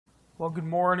Well, good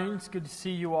morning. It's good to see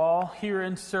you all here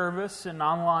in service and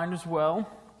online as well.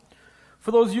 For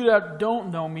those of you that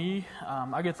don't know me,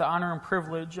 I get the honor and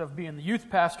privilege of being the youth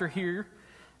pastor here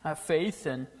at Faith,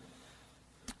 and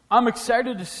I'm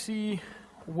excited to see,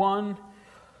 one,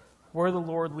 where the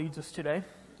Lord leads us today,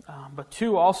 but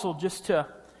two, also just to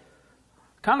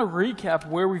kind of recap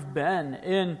where we've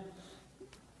been.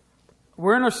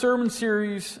 We're in a sermon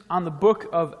series on the book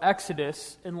of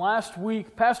Exodus, and last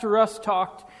week, Pastor Russ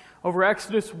talked over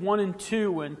Exodus 1 and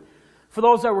 2, and for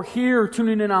those that were here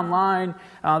tuning in online,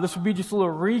 this will be just a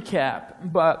little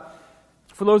recap, but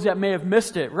for those that may have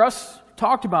missed it, Russ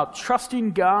talked about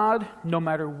trusting God no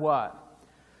matter what.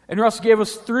 And Russ gave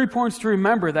us 3 points to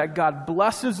remember: that God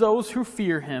blesses those who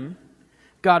fear Him,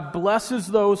 God blesses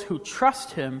those who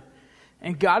trust Him,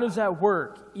 and God is at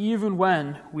work even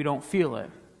when we don't feel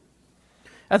it.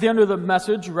 At the end of the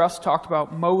message, Russ talked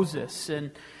about Moses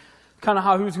and kind of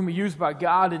how he was going to be used by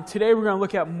God. And today we're going to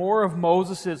look at more of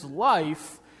Moses'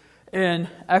 life in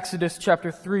Exodus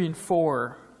chapter 3 and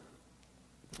 4.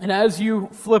 And as you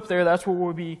flip there, that's where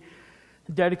we'll be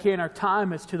dedicating our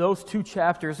time, is to those 2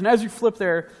 chapters. And as you flip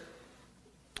there,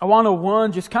 I want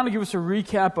to, just kind of give us a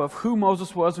recap of who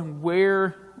Moses was and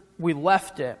where we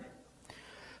left it.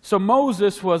 So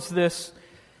Moses was this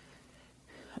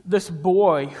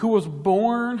boy who was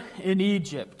born in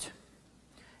Egypt.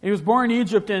 He was born in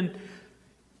Egypt, and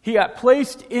he got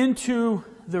placed into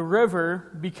the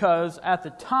river because at the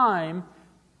time,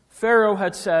 Pharaoh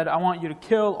had said, "I want you to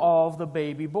kill all of the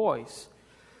baby boys."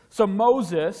 So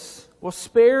Moses was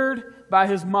spared by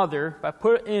his mother by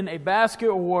put in a basket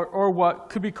or what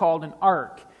could be called an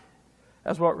ark,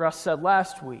 as what Russ said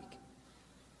last week.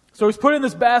 So he's put in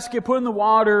this basket, put in the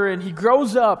water, and he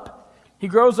grows up. He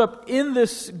grows up in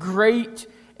this great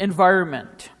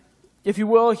environment. If you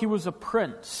will, he was a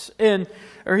prince,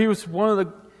 or he was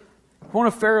one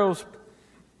of Pharaoh's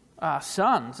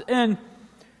sons. And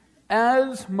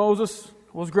as Moses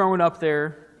was growing up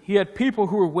there, he had people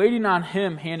who were waiting on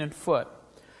him hand and foot,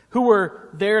 who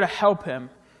were there to help him,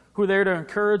 who were there to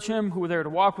encourage him, who were there to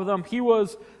walk with him. He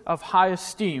was of high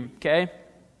esteem, okay?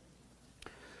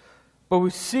 But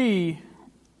we see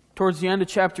towards the end of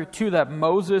chapter 2 that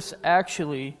Moses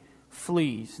actually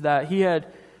flees, that he had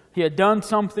done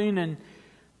something and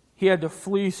he had to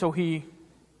flee, so he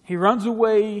runs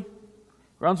away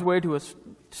to his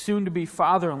soon-to-be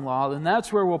father-in-law, and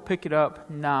that's where we'll pick it up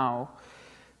now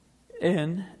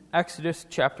in Exodus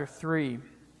chapter 3.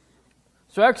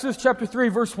 So Exodus chapter 3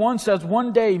 verse 1 says,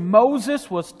 "One day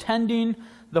Moses was tending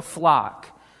the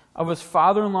flock of his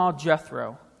father-in-law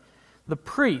Jethro, the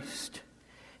priest.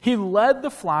 He led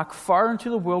the flock far into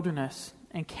the wilderness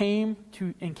and came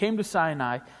to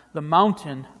Sinai, the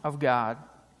mountain of God."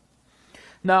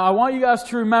 Now, I want you guys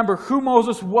to remember who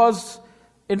Moses was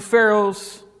in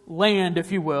Pharaoh's land,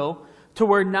 if you will, to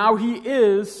where now he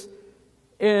is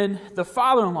in the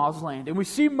father-in-law's land. And we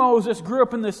see Moses grew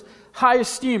up in this high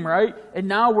esteem, right? And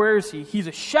now where is he? He's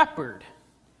a shepherd.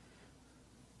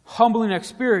 Humbling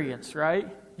experience, right?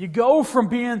 You go from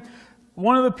being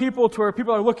one of the people to where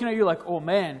people are looking at you like, "Oh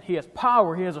man, he has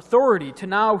power, he has authority," to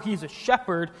now he's a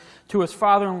shepherd to his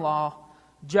father-in-law,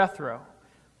 Jethro.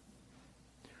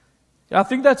 I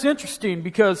think that's interesting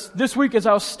because this week as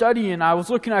I was studying, I was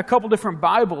looking at a couple different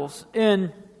Bibles,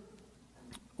 and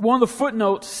one of the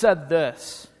footnotes said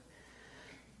this: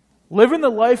 "Living the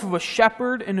life of a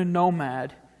shepherd and a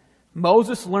nomad,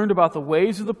 Moses learned about the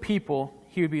ways of the people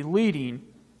he would be leading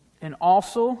and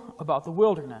also about the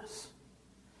wilderness."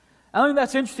 I think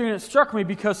that's interesting, and it struck me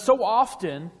because so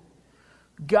often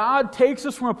God takes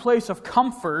us from a place of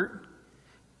comfort,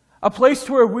 a place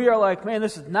to where we are like, "Man,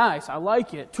 this is nice, I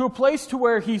like it," to a place to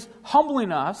where He's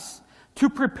humbling us to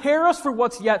prepare us for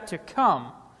what's yet to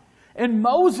come. And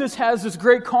Moses has this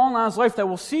great calling on his life that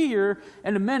we'll see here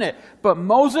in a minute. But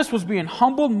Moses was being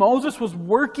humbled. Moses was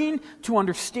working to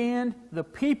understand the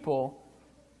people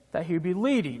that he would be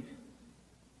leading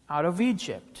out of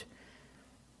Egypt.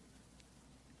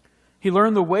 He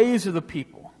learned the ways of the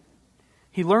people.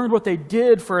 He learned what they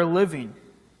did for a living.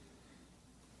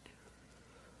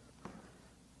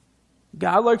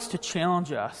 God likes to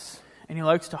challenge us, and He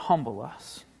likes to humble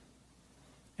us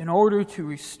in order to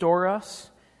restore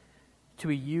us to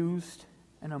be used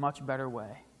in a much better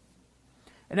way.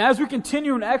 And as we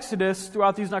continue in Exodus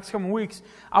throughout these next coming weeks,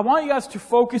 I want you guys to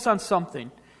focus on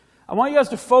something. I want you guys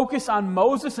to focus on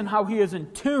Moses and how he is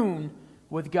in tune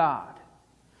with God.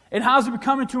 And how does he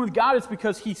become in tune with God? It's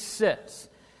because he sits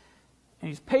and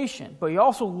he's patient, but he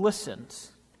also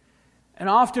listens. And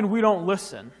often we don't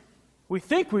listen. We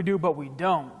think we do, but we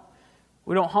don't.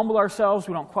 We don't humble ourselves.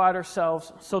 We don't quiet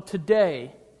ourselves. So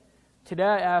today, Today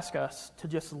I ask us to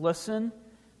just listen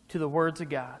to the words of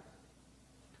God,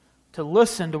 to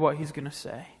listen to what He's going to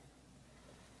say.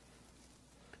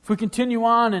 If we continue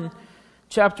on in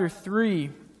chapter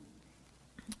 3,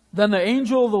 then the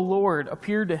angel of the Lord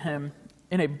appeared to him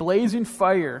in a blazing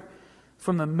fire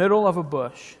from the middle of a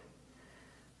bush.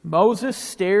 Moses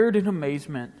stared in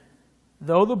amazement.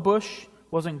 Though the bush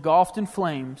was engulfed in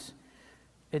flames,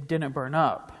 it didn't burn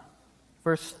up.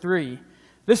 Verse 3,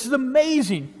 "This is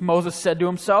amazing," Moses said to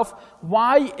himself.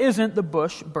 "Why isn't the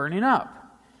bush burning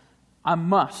up? I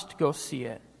must go see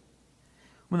it."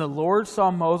 When the Lord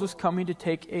saw Moses coming to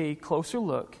take a closer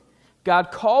look,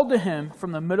 God called to him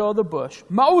from the middle of the bush,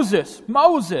 "Moses,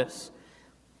 Moses!"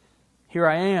 "Here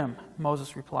I am,"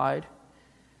 Moses replied.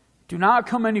 "Do not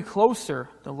come any closer,"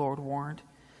 the Lord warned.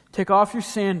 "Take off your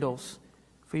sandals,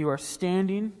 for you are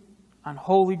standing on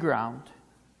holy ground.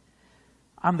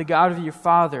 I'm the God of your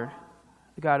father,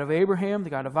 the God of Abraham, the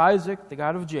God of Isaac, the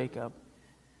God of Jacob."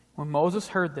 When Moses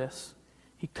heard this,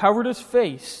 he covered his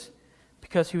face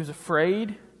because he was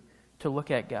afraid to look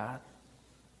at God.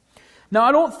 Now,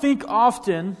 I don't think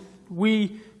often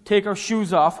we take our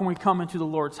shoes off when we come into the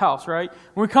Lord's house, right?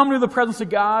 When we come into the presence of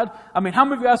God, how many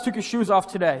of you guys took your shoes off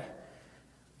today?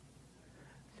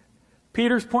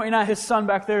 Peter's pointing at his son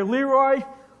back there. Leroy,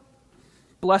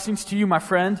 blessings to you, my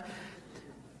friend.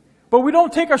 But we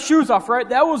don't take our shoes off, right?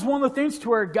 That was one of the things to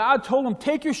where God told him,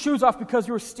 take your shoes off because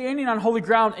you were standing on holy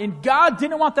ground. And God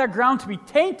didn't want that ground to be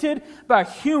tainted by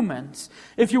humans,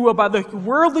 if you will, by the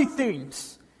worldly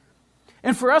things.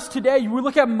 And for us today, we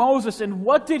look at Moses, and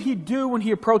what did he do when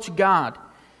he approached God?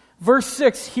 Verse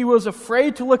 6, he was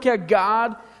afraid to look at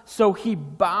God, so he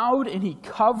bowed and he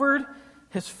covered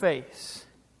his face.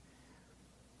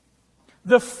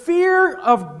 The fear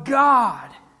of God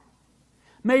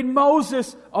made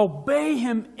Moses obey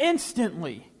him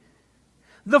instantly.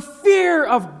 The fear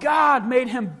of God made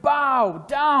him bow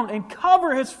down and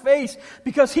cover his face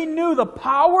because he knew the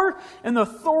power and the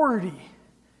authority.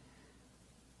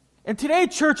 And today,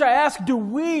 church, I ask, do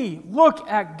we look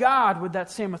at God with that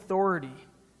same authority?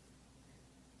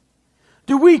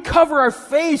 Do we cover our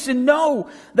face and know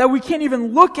that we can't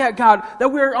even look at God, that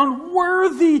we are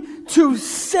unworthy to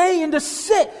say and to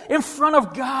sit in front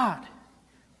of God?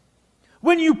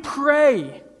 When you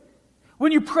pray,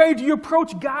 do you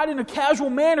approach God in a casual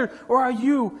manner, or are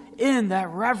you in that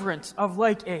reverence of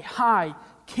like a high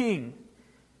king?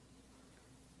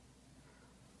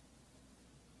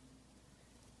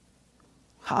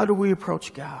 How do we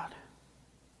approach God?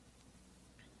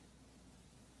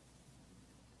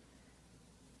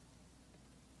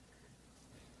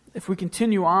 If we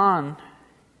continue on,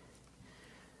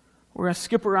 we're going to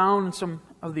skip around in some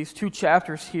of these two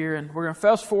chapters here, and we're going to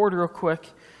fast forward real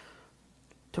quick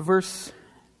to verse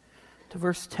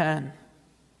 10.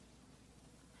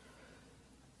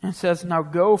 And it says, "Now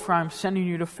go, for I am sending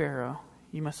you to Pharaoh.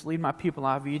 You must lead my people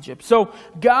out of Egypt." So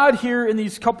God here in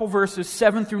these couple verses,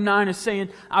 7 through 9, is saying,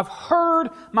 I've heard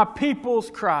my people's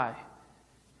cry.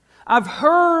 I've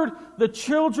heard the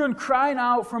children crying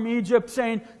out from Egypt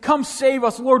saying, come save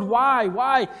us, Lord, why?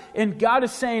 Why? And God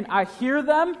is saying, I hear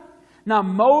them. Now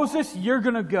Moses, you're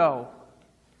going to go.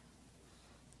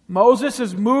 Moses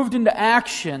is moved into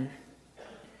action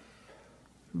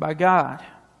by God.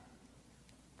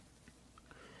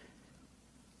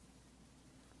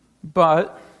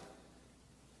 But,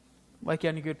 like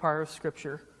any good part of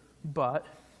Scripture, but,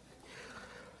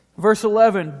 verse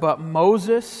 11, but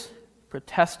Moses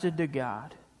protested to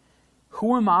God,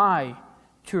 "Who am I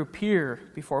to appear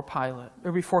before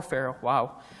Pharaoh?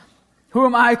 Wow. Who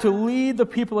am I to lead the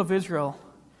people of Israel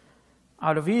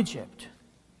out of Egypt?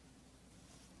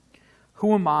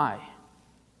 Who am I?"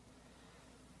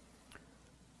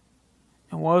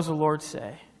 And what does the Lord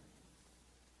say?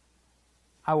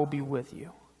 "I will be with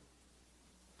you,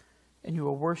 and you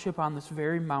will worship on this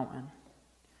very mountain.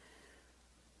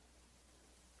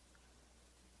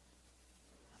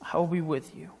 I will be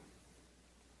with you."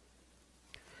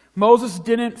 Moses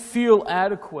didn't feel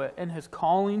adequate in his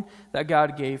calling that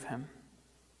God gave him.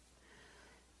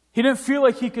 He didn't feel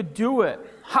like he could do it.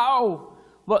 How?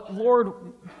 But Lord,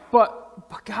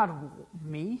 but God,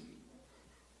 me?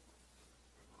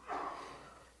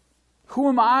 Who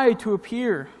am I to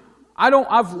appear?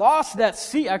 I've lost that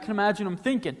seat. I can imagine him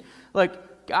thinking,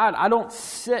 like, God, I don't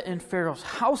sit in Pharaoh's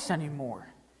house anymore.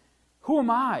 Who am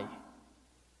I?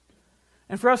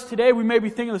 And for us today, we may be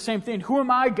thinking the same thing. Who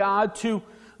am I, God, to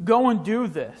go and do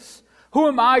this? Who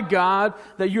am I, God,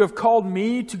 that you have called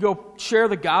me to go share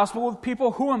the gospel with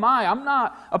people? Who am I? I'm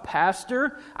not a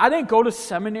pastor. I didn't go to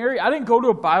seminary. I didn't go to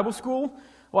a Bible school.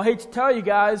 Well, I hate to tell you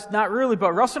guys, not really,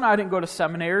 but Russ and I didn't go to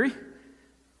seminary.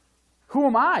 Who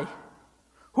am I?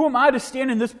 Who am I to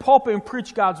stand in this pulpit and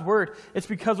preach God's word? It's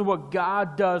because of what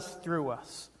God does through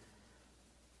us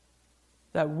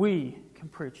that we can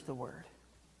preach the word.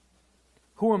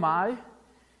 Who am I?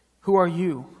 Who are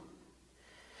you?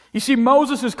 You see,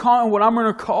 Moses is calling what I'm going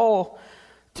to call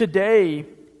today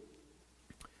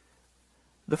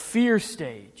the fear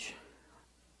stage.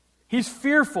 He's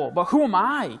fearful, but who am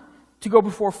I to go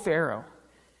before Pharaoh?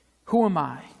 Who am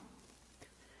I?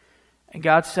 And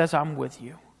God says, I'm with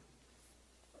you.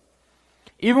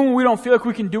 Even when we don't feel like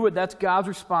we can do it, that's God's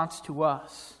response to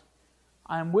us.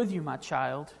 I am with you, my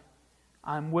child.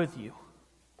 I am with you.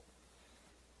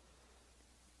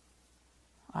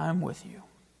 I am with you.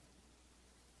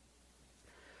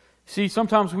 See,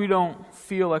 sometimes we don't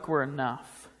feel like we're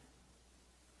enough.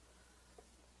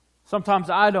 Sometimes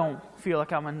I don't feel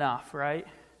like I'm enough, right?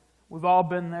 We've all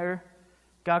been there.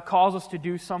 God calls us to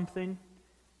do something.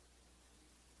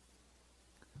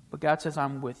 But God says,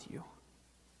 I'm with you.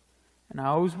 And I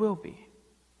always will be.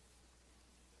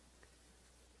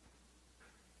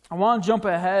 I want to jump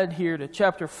ahead here to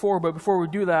chapter 4, but before we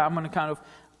do that, I'm going to kind of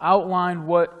outline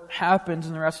what happens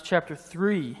in the rest of chapter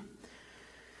 3.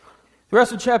 The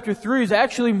rest of chapter 3 is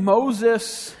actually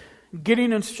Moses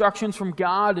getting instructions from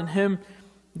God and him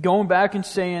going back and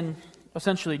saying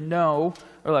essentially no,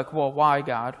 or like, well, why,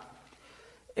 God?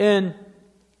 And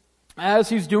as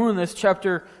he's doing this,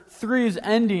 chapter 3 is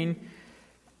ending,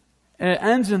 and it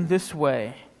ends in this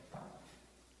way.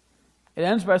 It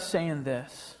ends by saying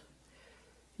this: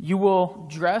 you will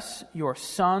dress your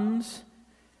sons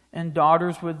and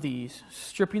daughters with these,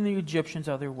 stripping the Egyptians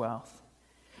of their wealth.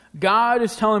 God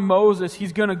is telling Moses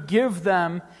He's going to give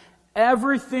them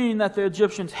everything that the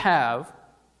Egyptians have,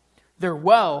 their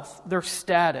wealth, their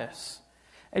status.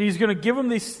 And He's going to give them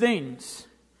these things.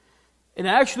 And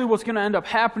actually what's going to end up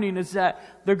happening is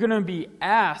that they're going to be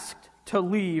asked to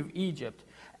leave Egypt.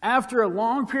 After a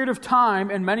long period of time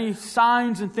and many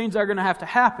signs and things are going to have to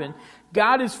happen,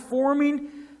 God is forming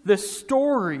this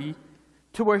story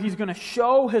to where He's going to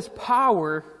show His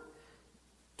power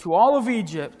to all of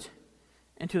Egypt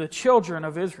and to the children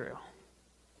of Israel.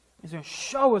 He's going to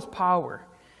show His power.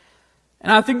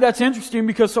 And I think that's interesting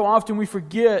because so often we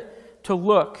forget to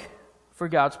look for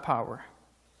God's power.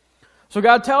 So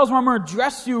God tells them, I'm going to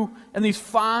dress you in these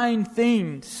fine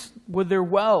things with their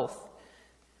wealth.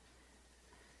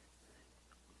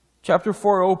 Chapter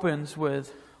 4 opens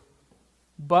with,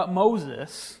 But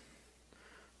Moses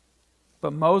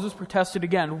protested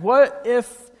again. What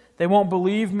if they won't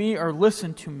believe me or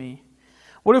listen to me?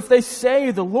 What if they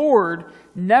say the Lord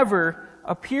never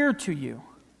appeared to you?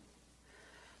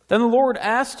 Then the Lord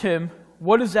asked him,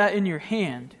 What is that in your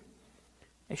hand?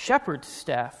 A shepherd's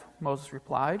staff, Moses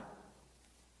replied.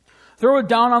 Throw it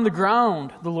down on the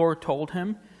ground, the Lord told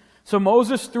him. So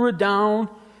Moses threw it down,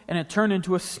 and it turned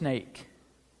into a snake.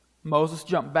 Moses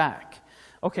jumped back.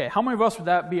 Okay, how many of us would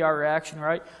that be our reaction,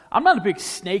 right? I'm not a big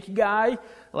snake guy.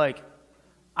 Like,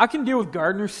 I can deal with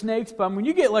gardener snakes, but when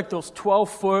you get like those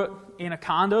 12-foot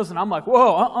anacondas, and I'm like,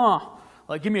 whoa,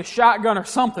 like give me a shotgun or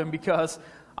something because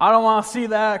I don't want to see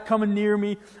that coming near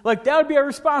me. Like, that would be our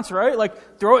response, right?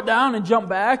 Like, throw it down and jump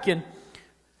back. And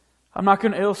I'm not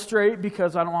going to illustrate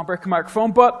because I don't want to break a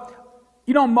microphone. But,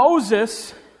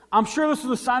 Moses, I'm sure this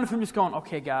was a sign of him just going,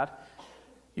 okay, God,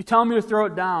 you're telling me to throw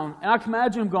it down. And I can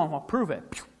imagine him going, well, prove it.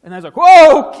 And he's like,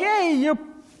 whoa, okay, you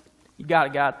got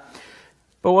it, God.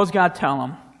 But what does God tell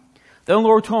him? Then the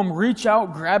Lord told him, reach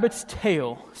out, grab its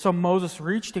tail. So Moses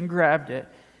reached and grabbed it,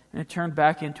 and it turned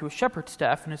back into a shepherd's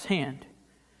staff in his hand.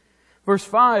 Verse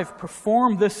 5,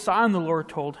 perform this sign, the Lord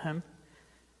told him.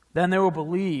 Then they will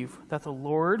believe that the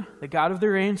Lord, the God of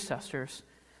their ancestors,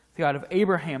 the God of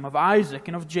Abraham, of Isaac,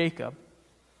 and of Jacob,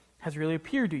 has really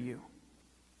appeared to you.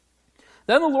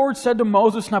 Then the Lord said to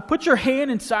Moses, now put your hand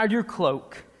inside your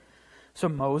cloak. So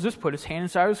Moses put his hand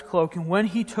inside his cloak, and when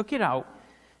he took it out,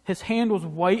 his hand was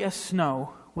white as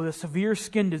snow with a severe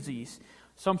skin disease.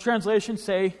 Some translations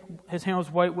say his hand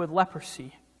was white with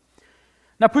leprosy.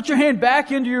 Now put your hand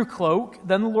back into your cloak.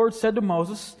 Then the Lord said to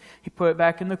Moses, he put it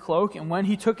back in the cloak, and when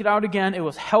he took it out again, it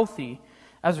was healthy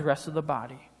as the rest of the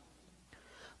body.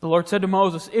 The Lord said to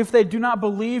Moses, if they do not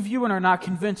believe you and are not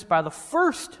convinced by the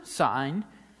first sign,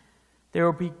 they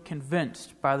will be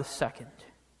convinced by the second.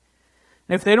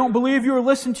 And if they don't believe you or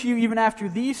listen to you even after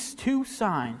these two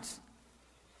signs,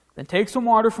 then take some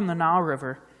water from the Nile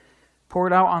River, pour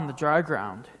it out on the dry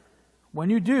ground. When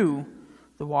you do,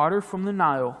 the water from the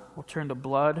Nile will turn to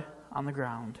blood on the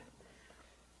ground.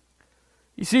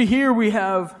 You see, here we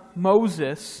have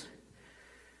Moses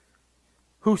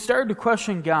who started to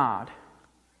question God.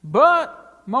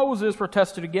 But Moses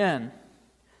protested again.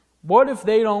 What if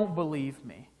they don't believe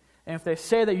me? and if they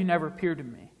say that you never appeared to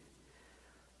me.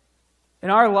 In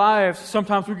our lives,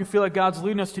 sometimes we can feel like God's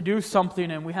leading us to do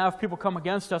something, and we have people come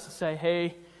against us and say,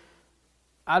 hey,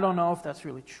 I don't know if that's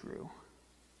really true.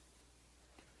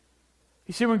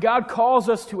 You see, when God calls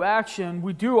us to action,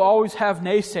 we do always have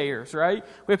naysayers, right?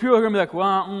 We have people who are going to be like,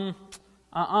 well,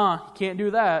 you can't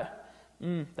do that.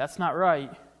 That's not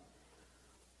right.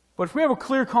 But if we have a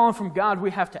clear calling from God,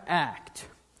 we have to act.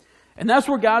 And that's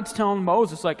what God's telling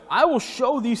Moses, like, I will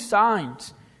show these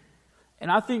signs.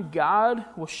 And I think God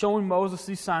was showing Moses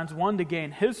these signs, one, to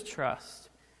gain his trust,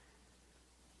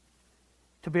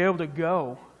 to be able to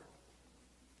go.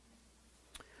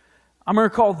 I'm going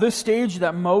to call this stage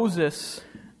that Moses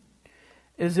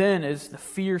is in is the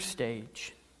fear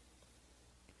stage.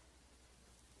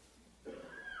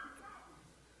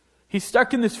 He's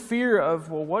stuck in this fear of,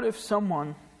 well, what if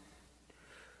someone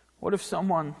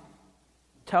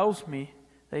tells me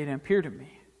that he didn't appear to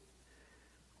me?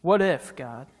 What if,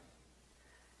 God?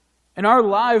 In our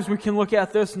lives, we can look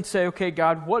at this and say, okay,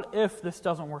 God, what if this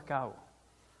doesn't work out?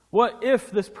 What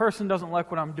if this person doesn't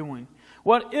like what I'm doing?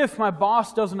 What if my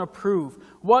boss doesn't approve?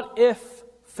 What if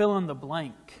fill in the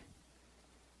blank?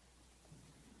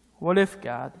 What if,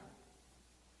 God?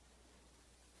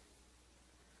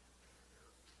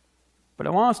 But I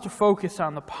want us to focus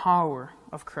on the power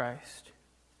of Christ.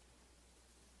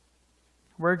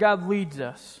 Where God leads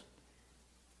us,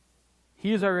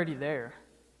 He is already there.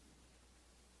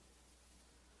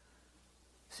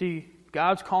 See,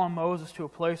 God's calling Moses to a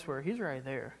place where He's right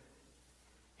there.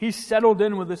 He's settled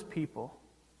in with His people.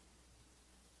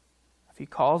 If He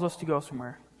calls us to go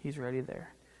somewhere, He's ready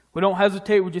there. We don't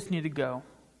hesitate, we just need to go.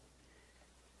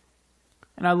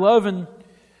 And I love in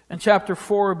chapter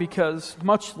 4 because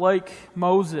much like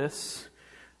Moses,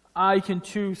 I can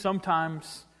too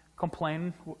sometimes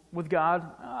complain with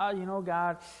God.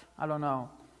 God, I don't know.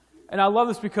 And I love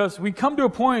this because we come to a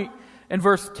point in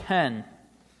verse 10.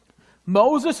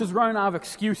 Moses is running out of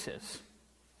excuses.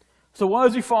 So what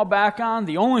does he fall back on?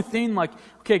 The only thing like,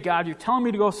 okay, God, you're telling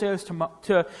me to go say this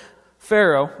to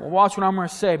Pharaoh. Well, watch what I'm going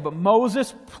to say. But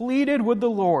Moses pleaded with the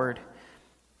Lord.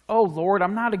 Oh, Lord,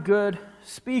 I'm not a good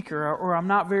speaker, or I'm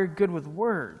not very good with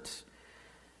words.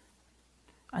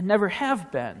 I never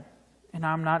have been, and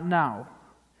I'm not now.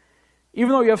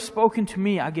 Even though you have spoken to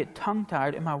me, I get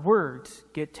tongue-tied and my words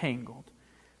get tangled.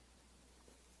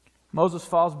 Moses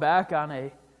falls back on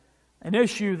an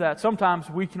issue that sometimes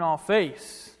we can all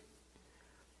face.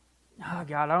 Oh,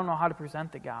 God, I don't know how to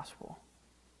present the gospel.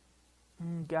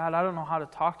 God, I don't know how to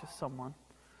talk to someone.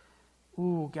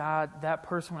 Ooh, God, that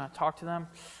person, when I talk to them,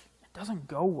 it doesn't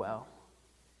go well.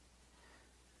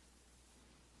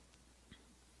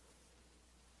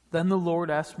 Then the Lord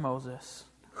asked Moses,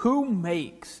 who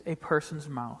makes a person's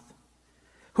mouth?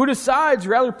 Who decides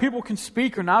whether people can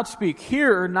speak or not speak,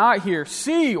 hear or not hear,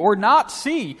 see or not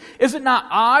see? Is it not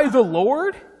I, the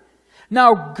Lord?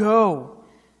 Now go.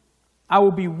 I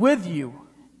will be with you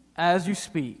as you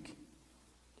speak,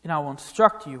 and I will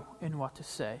instruct you in what to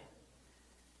say.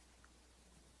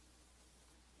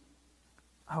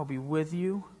 I will be with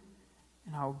you,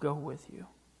 and I will go with you.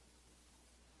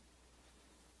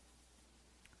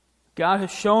 God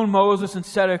has shown Moses and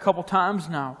said it a couple times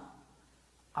now,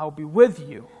 I will be with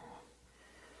you.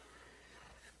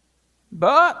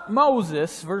 But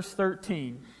Moses, verse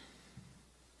 13.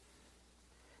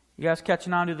 You guys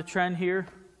catching on to the trend here?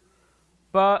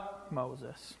 But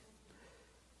Moses.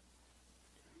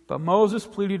 But Moses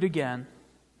pleaded again,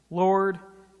 Lord,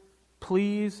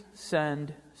 please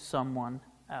send someone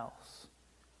else.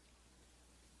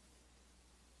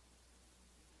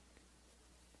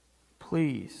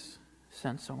 Please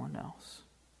send someone else.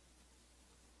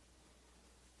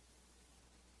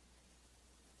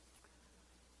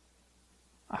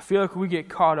 I feel like we get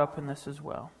caught up in this as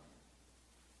well.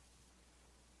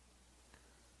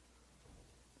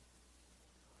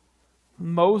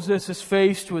 Moses is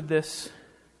faced with this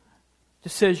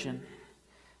decision.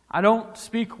 I don't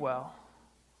speak well.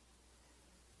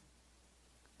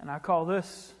 And I call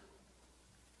this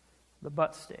the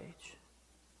but stage.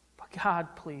 But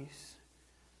God, please,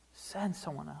 send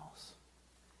someone else.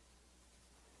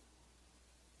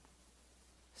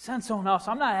 Send someone else.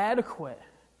 I'm not adequate.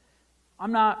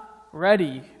 I'm not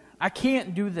ready. I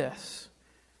can't do this.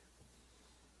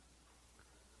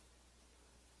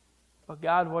 But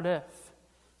God, what if?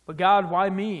 But God, why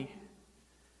me?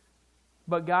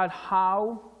 But God,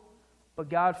 how? But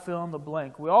God, fill in the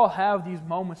blank. We all have these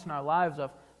moments in our lives of,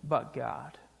 but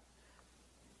God.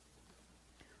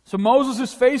 So Moses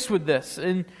is faced with this.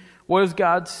 And what does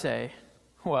God say?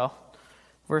 Well,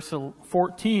 verse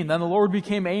 14, then the Lord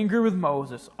became angry with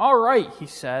Moses. All right, he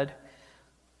said,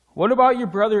 What about your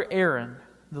brother Aaron,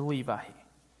 the Levite?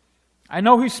 I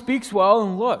know he speaks well,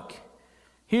 and look,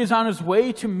 he is on his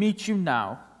way to meet you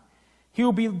now. He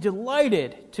will be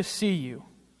delighted to see you.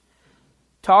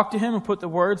 Talk to him and put the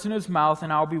words in his mouth,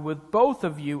 and I'll be with both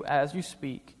of you as you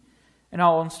speak, and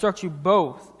I'll instruct you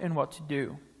both in what to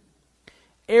do.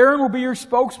 Aaron will be your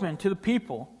spokesman to the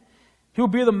people. He will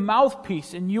be the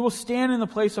mouthpiece, and you will stand in the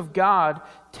place of God,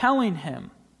 telling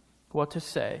him what to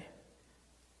say.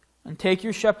 And take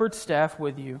your shepherd's staff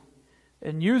with you,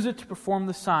 and use it to perform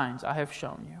the signs I have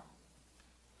shown you.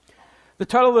 The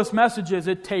title of this message is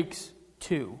It Takes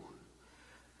Two.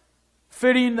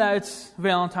 Fitting that it's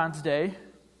Valentine's Day,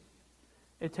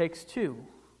 it takes two.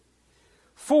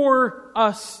 For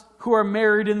us who are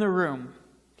married in the room,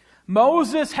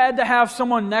 Moses had to have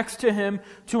someone next to him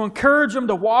to encourage him,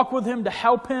 to walk with him, to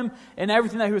help him in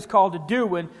everything that he was called to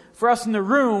do. And for us in the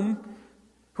room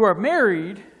who are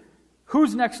married,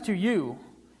 who's next to you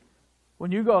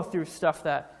when you go through stuff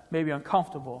that may be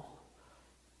uncomfortable?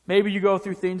 Maybe you go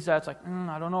through things that's like,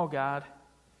 I don't know, God.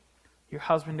 Your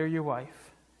husband or your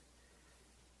wife.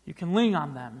 You can lean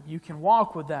on them. You can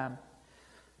walk with them.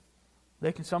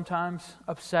 They can sometimes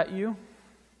upset you.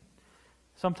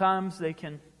 Sometimes they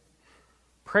can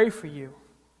pray for you,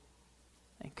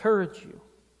 encourage you,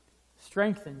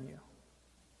 strengthen you,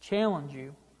 challenge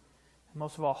you, and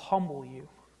most of all, humble you.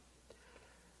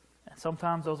 And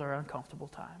sometimes those are uncomfortable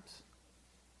times.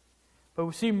 But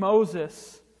we see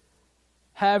Moses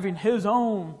having his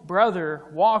own brother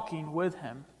walking with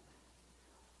him.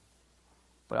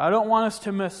 But I don't want us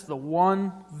to miss the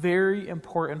one very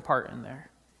important part in there.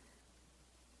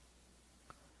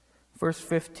 Verse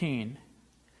 15,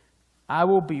 I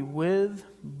will be with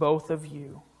both of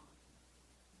you.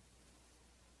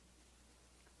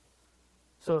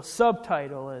 So the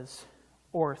subtitle is,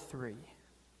 or three.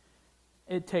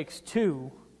 It takes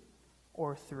two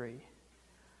or three.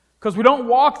 Because we don't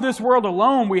walk this world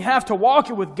alone. We have to walk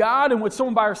it with God and with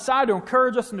someone by our side to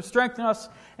encourage us and to strengthen us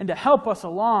and to help us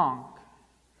along.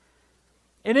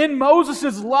 And in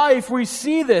Moses' life, we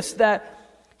see this, that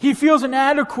he feels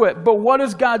inadequate, but what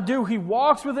does God do? He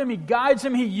walks with him, he guides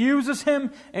him, he uses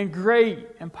him in great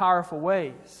and powerful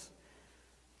ways.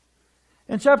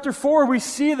 In chapter 4, we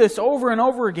see this over and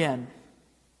over again.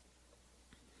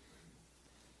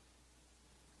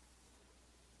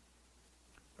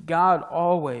 God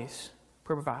always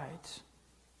provides.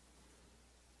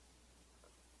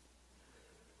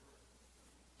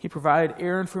 He provided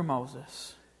Aaron for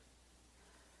Moses.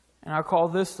 And I call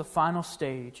this the final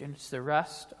stage, and it's the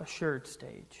rest assured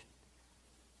stage.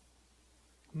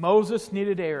 Moses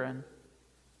needed Aaron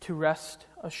to rest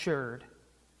assured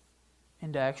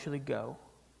and to actually go.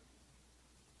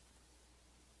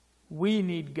 We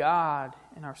need God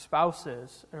and our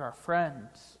spouses and our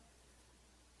friends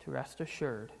to rest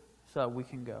assured so that we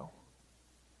can go.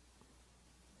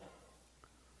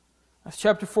 As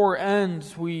chapter 4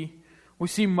 ends, we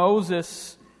see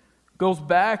Moses goes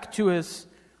back to his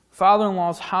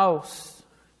father-in-law's house,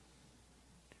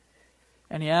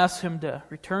 and he asks him to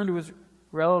return to his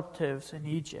relatives in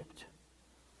Egypt.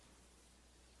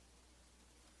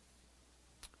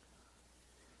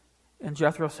 And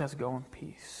Jethro says, go in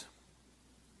peace.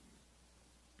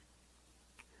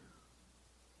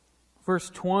 Verse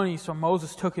 20, so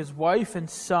Moses took his wife and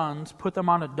sons, put them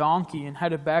on a donkey, and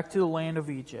headed back to the land of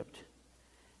Egypt.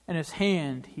 In his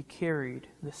hand he carried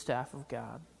the staff of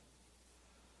God.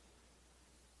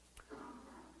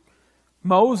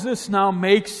 Moses now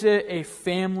makes it a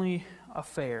family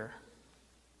affair.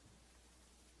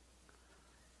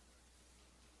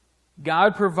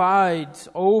 God provides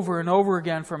over and over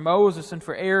again for Moses and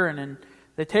for Aaron, and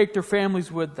they take their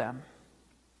families with them.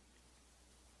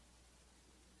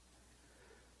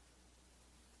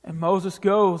 And Moses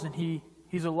goes, and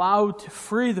he's allowed to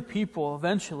free the people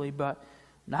eventually, but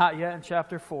not yet in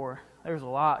chapter 4. There's a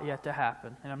lot yet to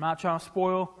happen. And I'm not trying to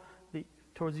spoil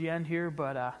towards the end here,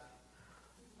 but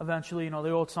eventually,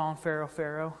 the old song, Pharaoh,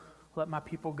 Pharaoh, let my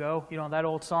people go. That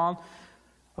old song.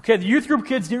 Okay, the youth group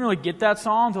kids didn't really get that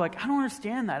song. They're like, I don't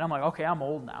understand that. I'm like, okay, I'm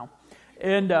old now.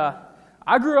 And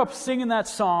I grew up singing that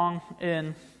song,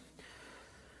 and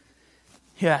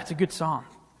yeah, it's a good song.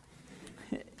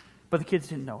 But the kids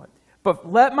didn't know it. But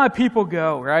let my people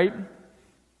go, right?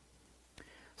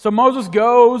 So Moses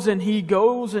goes, and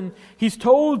he's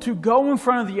told to go in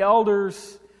front of the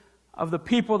elders of the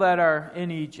people that are in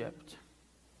Egypt.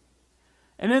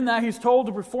 And in that, he's told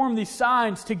to perform these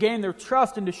signs to gain their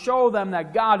trust and to show them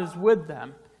that God is with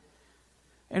them.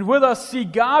 And with us, see,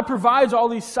 God provides all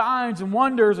these signs and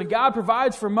wonders, and God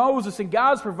provides for Moses, and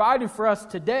God's providing for us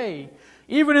today.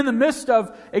 Even in the midst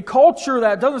of a culture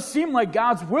that doesn't seem like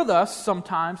God's with us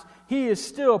sometimes, He is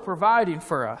still providing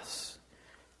for us.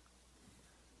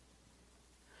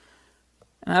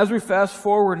 And as we fast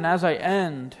forward and as I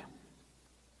end,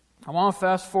 I want to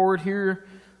fast forward here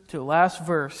to the last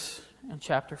verse in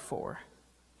chapter 4.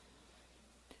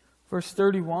 Verse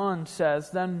 31 says,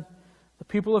 Then the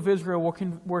people of Israel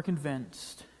were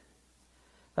convinced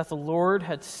that the Lord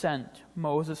had sent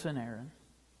Moses and Aaron.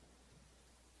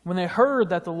 When they heard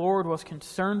that the Lord was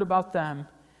concerned about them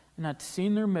and had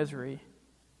seen their misery,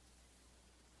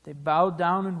 they bowed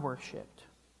down and worshipped.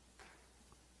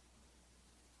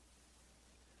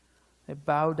 They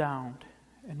bowed down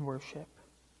and worshipped.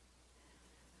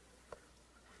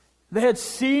 They had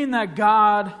seen that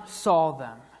God saw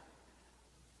them.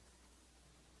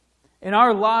 In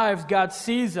our lives, God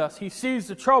sees us. He sees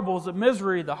the troubles, the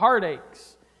misery, the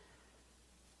heartaches.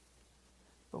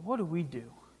 But what do?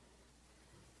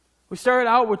 We started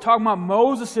out with talking about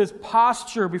Moses'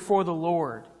 posture before the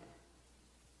Lord.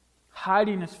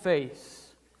 Hiding his face,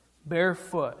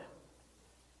 barefoot.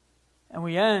 And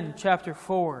we end chapter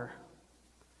 4.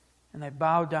 And they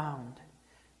bowed down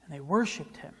and they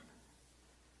worshipped Him.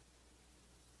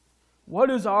 What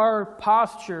is our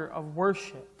posture of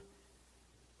worship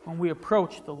when we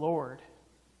approach the Lord?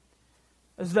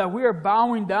 Is that we are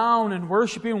bowing down and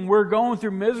worshiping when we're going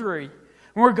through misery,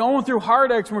 when we're going through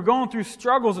heartaches, when we're going through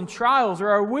struggles and trials, or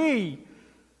are we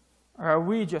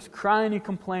just crying and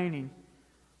complaining?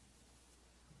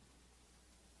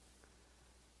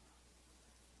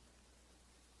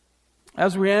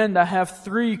 As we end, I have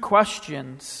 3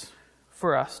 questions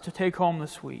for us to take home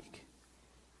this week.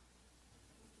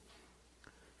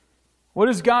 What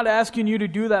is God asking you to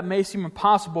do that may seem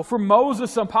impossible? For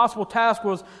Moses, the impossible task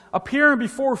was appearing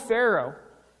before Pharaoh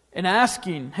and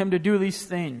asking him to do these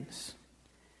things.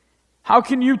 How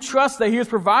can you trust that He is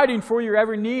providing for your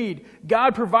every need?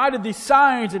 God provided these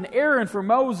signs and Aaron for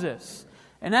Moses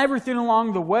and everything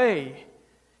along the way.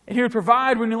 And He would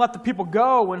provide when He let the people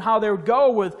go and how they would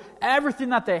go with everything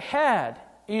that they had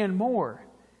and more.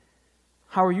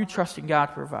 How are you trusting God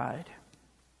to provide?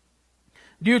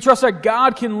 Do you trust that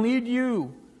God can lead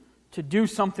you to do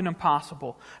something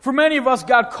impossible? For many of us,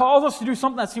 God calls us to do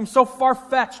something that seems so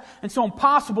far-fetched and so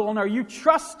impossible. And are you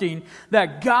trusting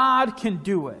that God can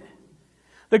do it?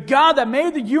 The God that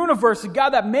made the universe, the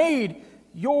God that made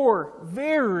your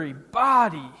very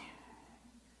body.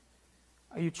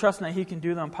 Are you trusting that He can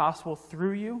do the impossible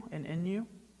through you and in you?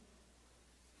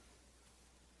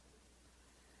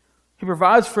 He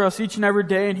provides for us each and every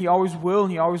day, and He always will,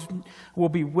 and He always will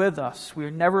be with us. We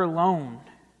are never alone.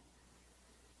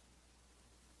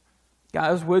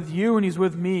 God is with you, and He's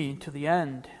with me to the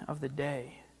end of the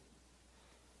day.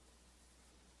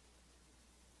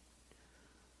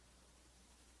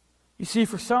 You see,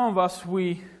 for some of us,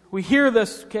 we hear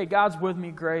this, okay, God's with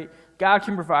me, great. God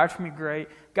can provide for me, great.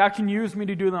 God can use me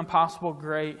to do the impossible,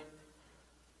 great.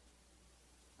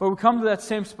 But we come to that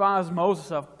same spot as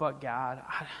Moses of, but God,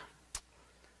 I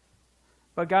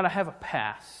have a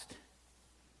past.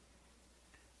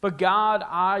 But God,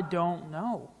 I don't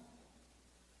know.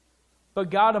 But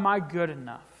God, am I good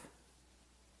enough?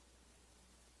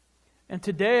 And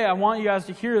today I want you guys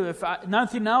to hear, if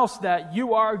nothing else, that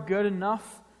you are good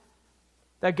enough.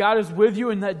 That God is with you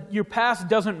and that your past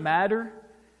doesn't matter.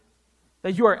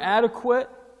 That you are adequate.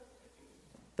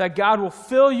 That God will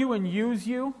fill you and use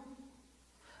you.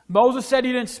 Moses said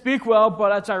he didn't speak well, but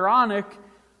that's ironic.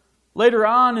 Later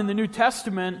on in the New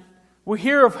Testament, we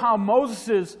hear of how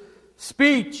Moses'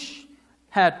 speech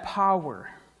had power.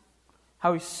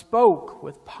 How he spoke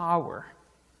with power.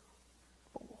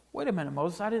 Wait a minute,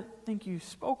 Moses, I didn't think you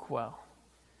spoke well.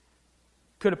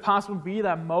 Could it possibly be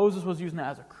that Moses was using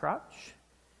that as a crutch?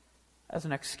 As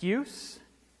an excuse?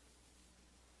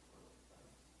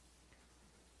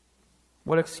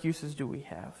 What excuses do we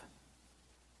have?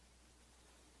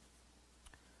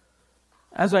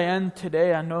 As I end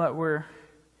today, I know that we're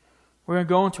going to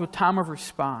go into a time of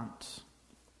response.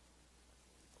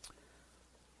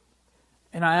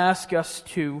 And I ask us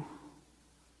to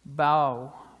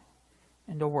bow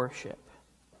and to worship.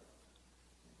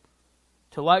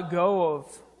 To let go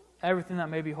of everything that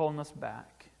may be holding us back.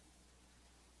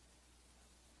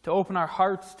 To open our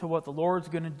hearts to what the Lord's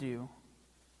going to do.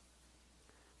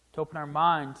 To open our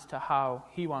minds to how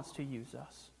He wants to use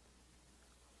us.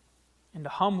 And to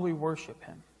humbly worship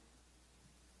Him.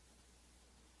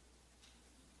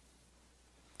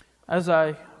 As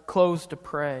I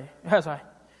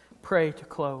pray to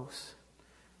close.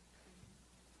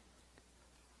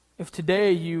 If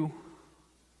today you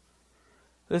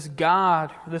This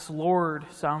God, this Lord,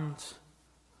 sounds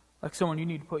like someone you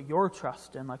need to put your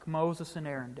trust in, like Moses and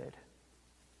Aaron did.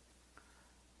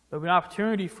 There'll be an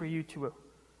opportunity for you to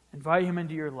invite him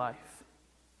into your life.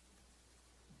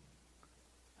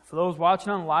 For those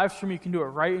watching on the live stream, you can do it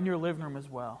right in your living room as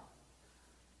well.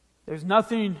 There's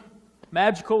nothing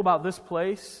magical about this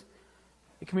place.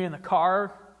 It can be in the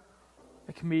car.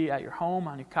 It can be at your home,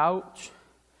 on your couch.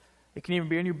 It can even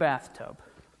be in your bathtub.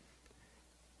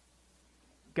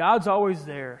 God's always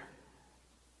there.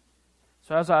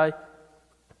 So as I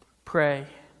pray,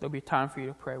 there'll be time for you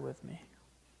to pray with me.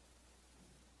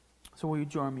 So will you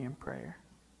join me in prayer?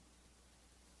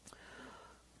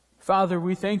 Father,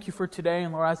 we thank you for today,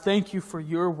 and Lord, I thank you for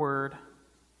your word.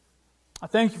 I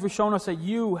thank you for showing us that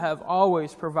you have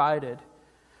always provided,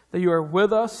 that you are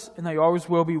with us, and that you always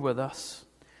will be with us.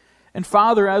 And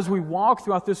Father, as we walk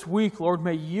throughout this week, Lord,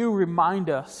 may you remind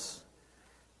us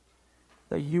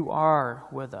that you are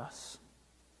with us,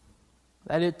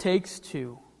 that it takes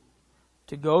two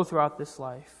to go throughout this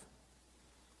life.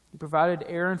 You provided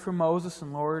Aaron for Moses,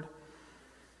 and Lord,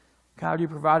 God, you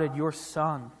provided your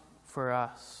Son for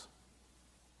us.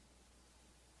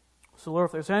 So Lord,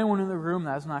 if there's anyone in the room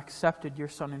that has not accepted your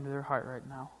Son into their heart right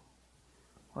now,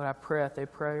 Lord, I pray that they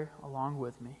pray along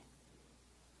with me.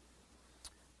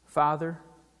 Father,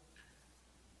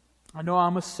 I know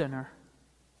I'm a sinner.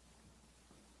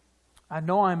 I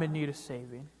know I'm in need of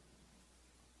saving.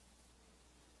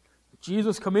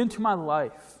 Jesus, come into my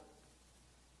life.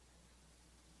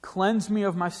 Cleanse me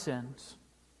of my sins.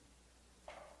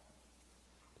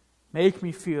 Make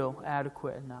me feel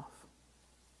adequate enough.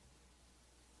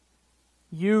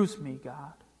 Use me,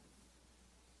 God.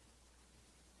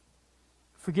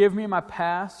 Forgive me in my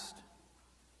past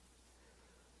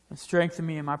and strengthen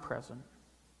me in my present.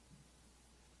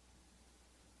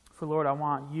 For Lord, I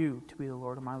want you to be the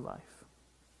Lord of my life.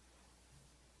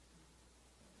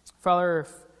 Father,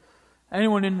 if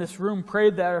anyone in this room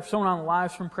prayed that, or if someone on the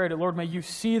live stream prayed it, Lord, may you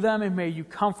see them, and may you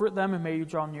comfort them, and may you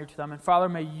draw near to them. And Father,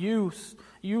 may you,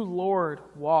 Lord,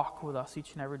 walk with us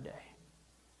each and every day.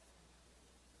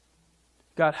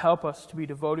 God, help us to be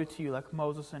devoted to you like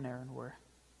Moses and Aaron were.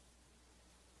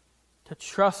 To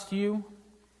trust you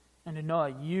and to know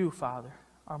that you, Father,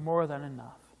 are more than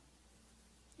enough,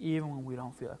 even when we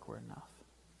don't feel like we're enough.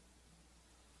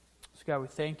 So God, we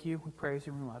thank you, we praise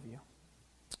you, and we love you.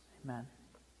 Amen.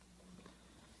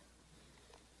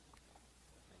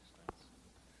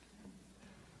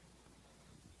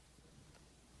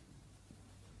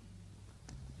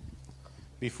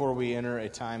 Before we enter a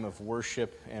time of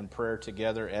worship and prayer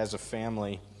together as a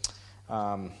family,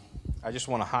 I just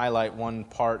want to highlight one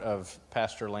part of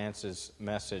Pastor Lance's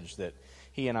message that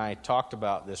he and I talked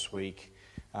about this week.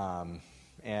 Last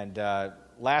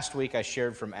week I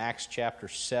shared from Acts chapter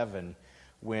 7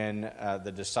 when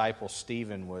the disciple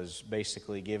Stephen was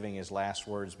basically giving his last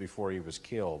words before he was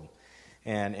killed.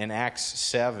 And in Acts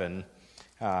 7,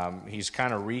 he's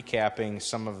kind of recapping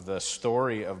some of the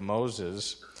story of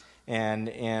Moses. And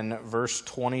in verse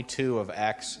 22 of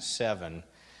Acts 7,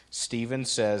 Stephen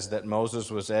says that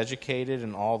Moses was educated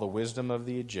in all the wisdom of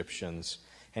the Egyptians,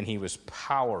 and he was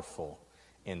powerful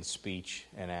in speech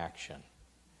and action.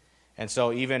 And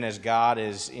so even as God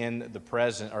is in the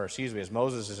presence, as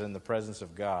Moses is in the presence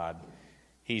of God,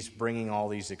 he's bringing all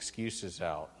these excuses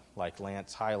out, like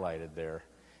Lance highlighted there.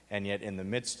 And yet in the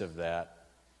midst of that,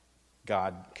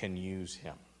 God can use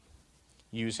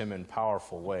him in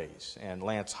powerful ways. And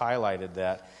Lance highlighted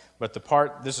that. But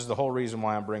this is the whole reason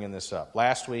why I'm bringing this up.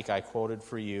 Last week I quoted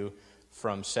for you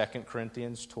from 2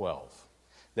 Corinthians 12,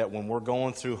 that when we're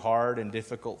going through hard and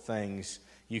difficult things,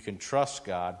 you can trust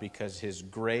God because His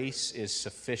grace is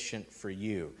sufficient for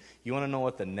you. You want to know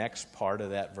what the next part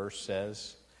of that verse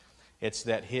says? It's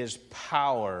that His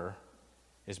power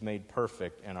is made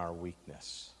perfect in our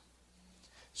weakness.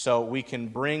 So we can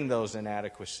bring those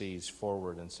inadequacies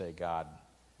forward and say, God,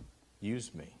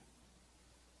 use me.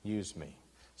 Use me.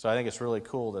 So I think it's really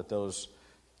cool that those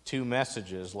two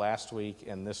messages, last week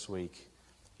and this week,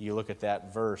 you look at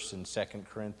that verse in 2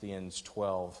 Corinthians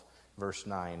 12, verse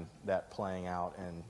 9, that playing out